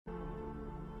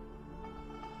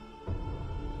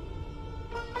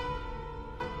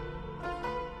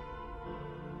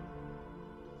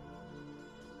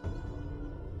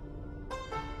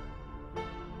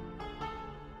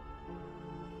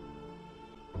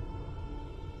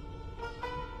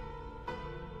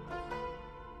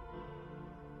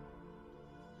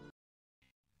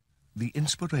The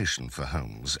inspiration for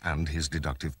Holmes and his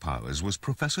deductive powers was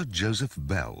Professor Joseph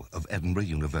Bell of Edinburgh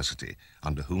University,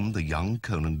 under whom the young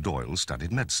Conan Doyle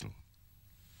studied medicine.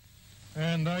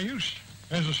 And I used,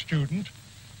 as a student,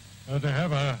 to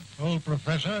have an old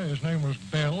professor, his name was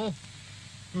Bell,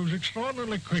 who was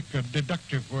extraordinarily quick at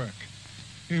deductive work.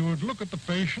 He would look at the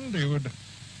patient, he would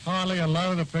hardly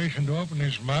allow the patient to open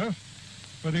his mouth,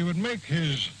 but he would make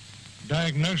his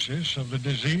diagnosis of the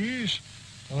disease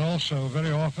and also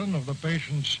very often of the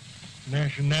patient's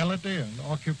nationality and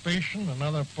occupation and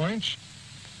other points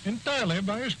entirely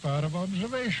by his power of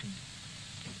observation.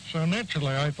 So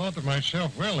naturally I thought to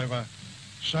myself, well, if a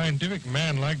scientific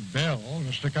man like Bell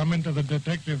was to come into the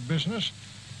detective business,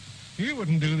 he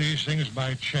wouldn't do these things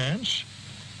by chance.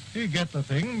 He'd get the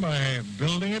thing by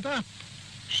building it up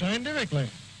scientifically.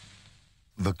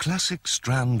 The classic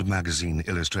Strand magazine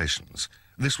illustrations,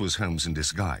 this was Holmes in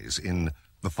disguise in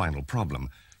The Final Problem,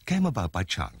 came about by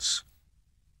chance.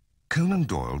 Conan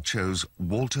Doyle chose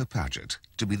Walter Paget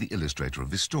to be the illustrator of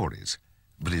his stories,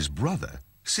 but his brother,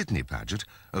 Sidney Paget,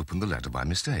 opened the letter by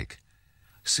mistake.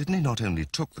 Sidney not only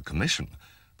took the commission,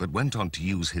 but went on to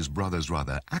use his brother's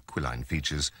rather aquiline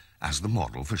features as the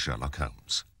model for Sherlock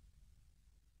Holmes.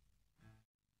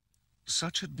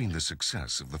 Such had been the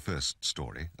success of the first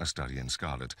story, A Study in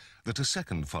Scarlet, that a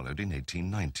second followed in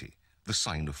 1890. The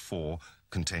Sign of Four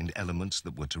contained elements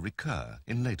that were to recur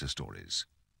in later stories.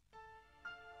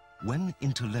 When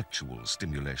intellectual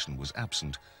stimulation was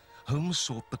absent, Holmes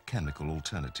sought the chemical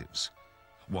alternatives.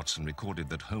 Watson recorded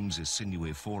that Holmes's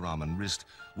sinewy forearm and wrist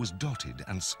was dotted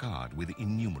and scarred with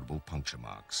innumerable puncture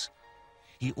marks.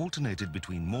 He alternated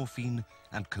between morphine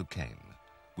and cocaine,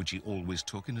 which he always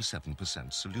took in a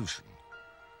 7% solution.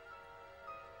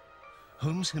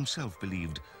 Holmes himself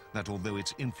believed that although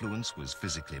its influence was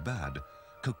physically bad,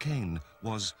 cocaine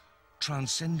was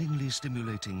transcendingly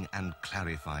stimulating and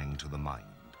clarifying to the mind.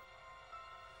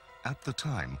 At the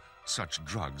time, such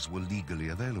drugs were legally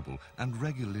available and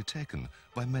regularly taken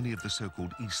by many of the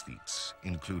so-called aesthetes,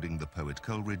 including the poet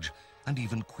Coleridge and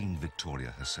even Queen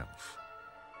Victoria herself.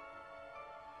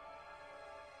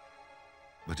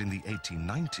 But in the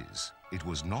 1890s, it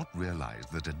was not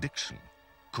realized that addiction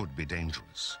could be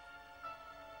dangerous.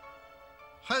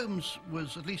 Holmes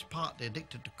was at least partly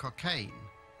addicted to cocaine,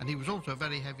 and he was also a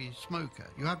very heavy smoker.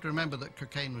 You have to remember that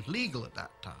cocaine was legal at that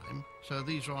time, so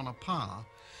these are on a par.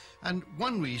 And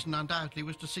one reason, undoubtedly,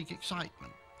 was to seek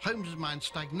excitement. Holmes's mind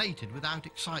stagnated without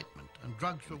excitement, and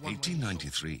drugs were one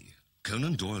 1893.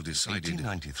 Conan Doyle decided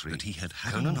that he had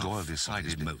had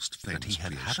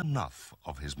enough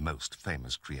of his most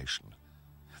famous creation.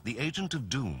 The agent of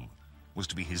doom was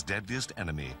to be his deadliest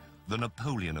enemy, the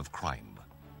Napoleon of crime,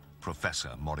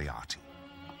 Professor Moriarty.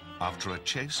 After a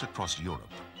chase across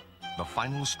Europe, the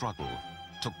final struggle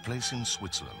took place in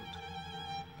Switzerland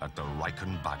at the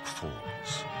Reichenbach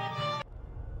Falls.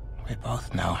 We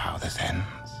both know how this ends.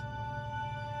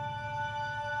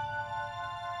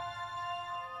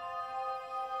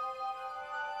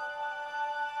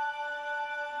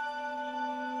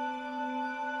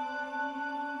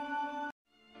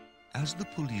 As the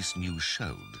police news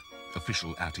showed,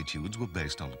 official attitudes were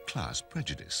based on class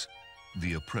prejudice.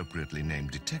 The appropriately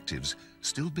named detectives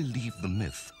still believed the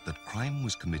myth that crime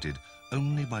was committed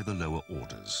only by the lower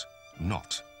orders,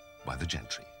 not by the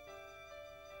gentry.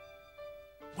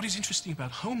 What is interesting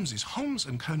about Holmes is Holmes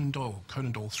and Conan Doyle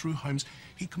through Holmes,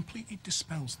 he completely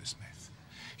dispels this myth.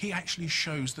 He actually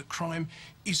shows that crime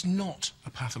is not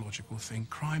a pathological thing.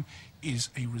 Crime is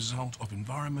a result of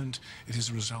environment. It is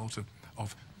a result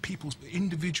of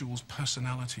individuals'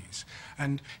 personalities.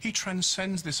 And he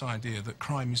transcends this idea that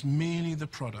crime is merely the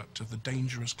product of the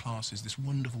dangerous classes, this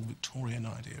wonderful Victorian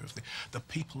idea of the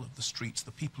people of the streets,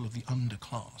 the people of the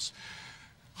underclass.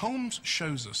 Holmes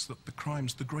shows us that the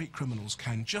crimes, the great criminals,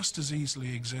 can just as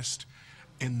easily exist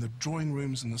in the drawing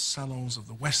rooms and the salons of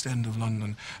the West End of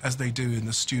London as they do in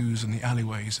the stews and the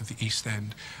alleyways of the East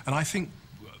End. And I think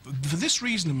for this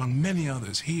reason, among many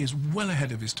others, he is well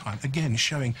ahead of his time, again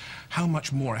showing how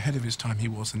much more ahead of his time he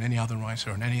was than any other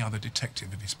writer and any other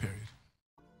detective of his period.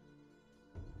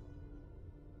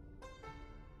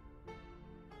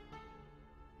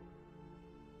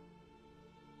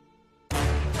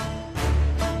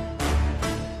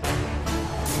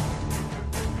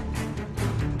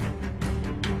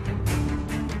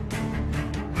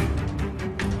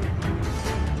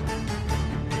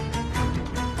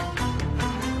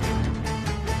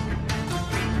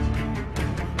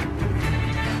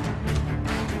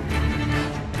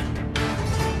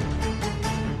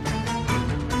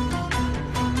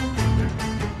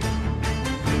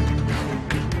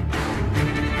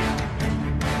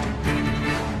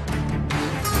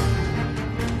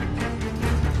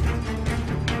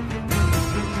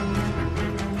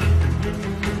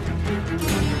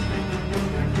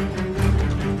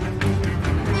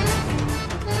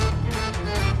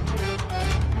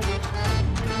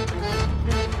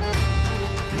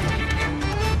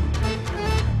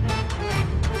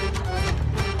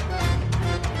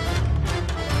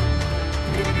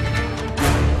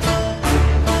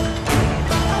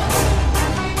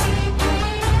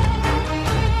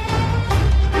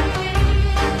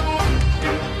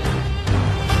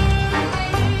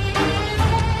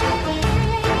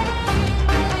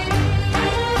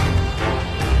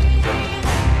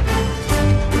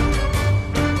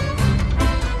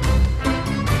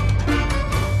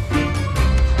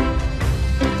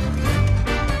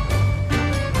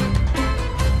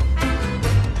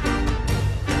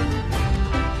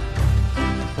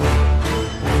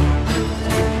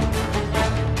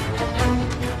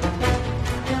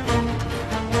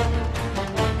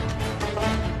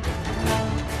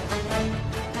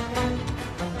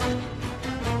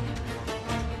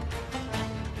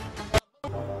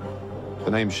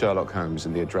 The name's Sherlock Holmes,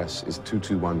 and the address is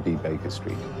 221B Baker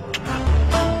Street.